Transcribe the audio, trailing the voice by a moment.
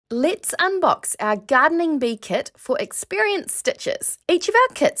Let's unbox our gardening bee kit for experienced stitchers. Each of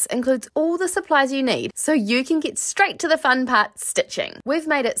our kits includes all the supplies you need so you can get straight to the fun part, stitching. We've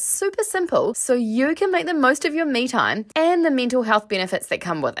made it super simple so you can make the most of your me time and the mental health benefits that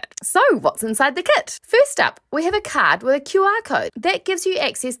come with it. So what's inside the kit? First up, we have a card with a QR code that gives you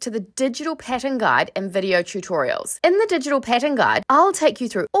access to the digital pattern guide and video tutorials. In the digital pattern guide, I'll take you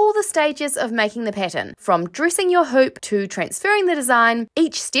through all the stages of making the pattern, from dressing your hoop to transferring the design,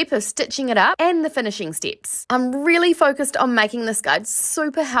 each step of stitching it up, and the finishing steps. I'm really focused on making this guide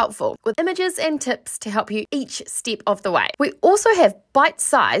super helpful with images and tips to help you each step of the way. We also have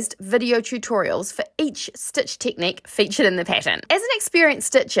bite-sized video tutorials for each stitch technique featured in the pattern. As an experienced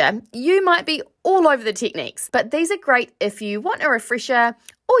stitcher, you might be all over the techniques, but these are great if you want a refresher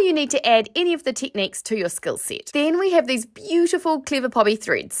or you need to add any of the techniques to your skill set. Then we have these beautiful Clever Poppy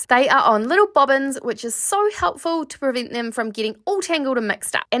threads. They are on little bobbins, which is so helpful to prevent them from getting all tangled and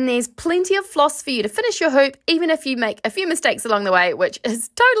mixed up. And there's plenty of floss for you to finish your hoop, even if you make a few mistakes along the way, which is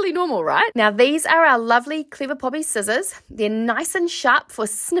totally normal, right? Now, these are our lovely Clever Poppy scissors. They're nice and sharp for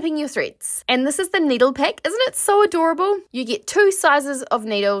snipping your threads. And this is the needle pack. Isn't it so adorable? You get 2 sizes of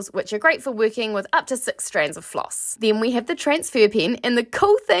needles, which are great for working with up to 6 strands of floss. Then we have the transfer pen, and the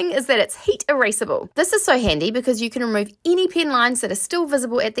cool thing is that it's heat erasable. This is so handy because you can remove any pen lines that are still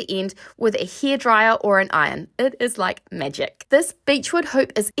visible at the end with a hairdryer or an iron. It is like magic. This beechwood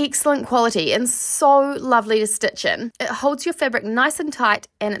hoop is excellent quality and so lovely to stitch in. It holds your fabric nice and tight,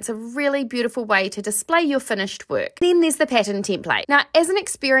 and it's a really beautiful way to display your finished work. Then there's the pattern template. Now, as an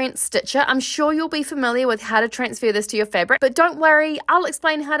experienced stitcher, I'm sure you'll be familiar with how to transfer this to your fabric, but don't worry, I'll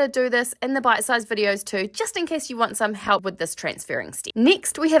explain how to do this in the bite-sized videos too, just in case you want some help with this transferring step.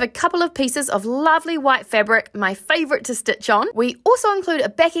 Next, we have a couple of pieces of lovely white fabric, my favorite to stitch on. We also include a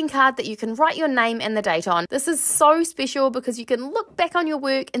backing card that you can write your name and the date on. This is so special because you can look back on your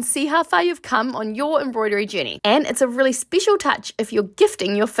work and see how far you've come on your embroidery journey. And it's a really special touch if you're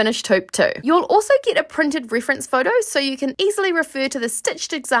gifting your finished hoop too. You'll also get a printed reference photo so you can easily refer to the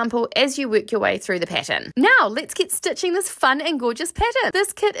stitched example as you work your way through the pattern. Now, let's get stitching this fun and gorgeous pattern.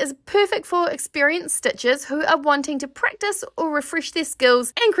 This kit is perfect for experienced stitchers who are wanting to practice or refresh their skills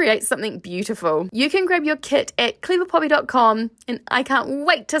and create something beautiful. You can grab your kit at cleverpoppy.com, and I can't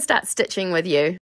wait to start stitching with you.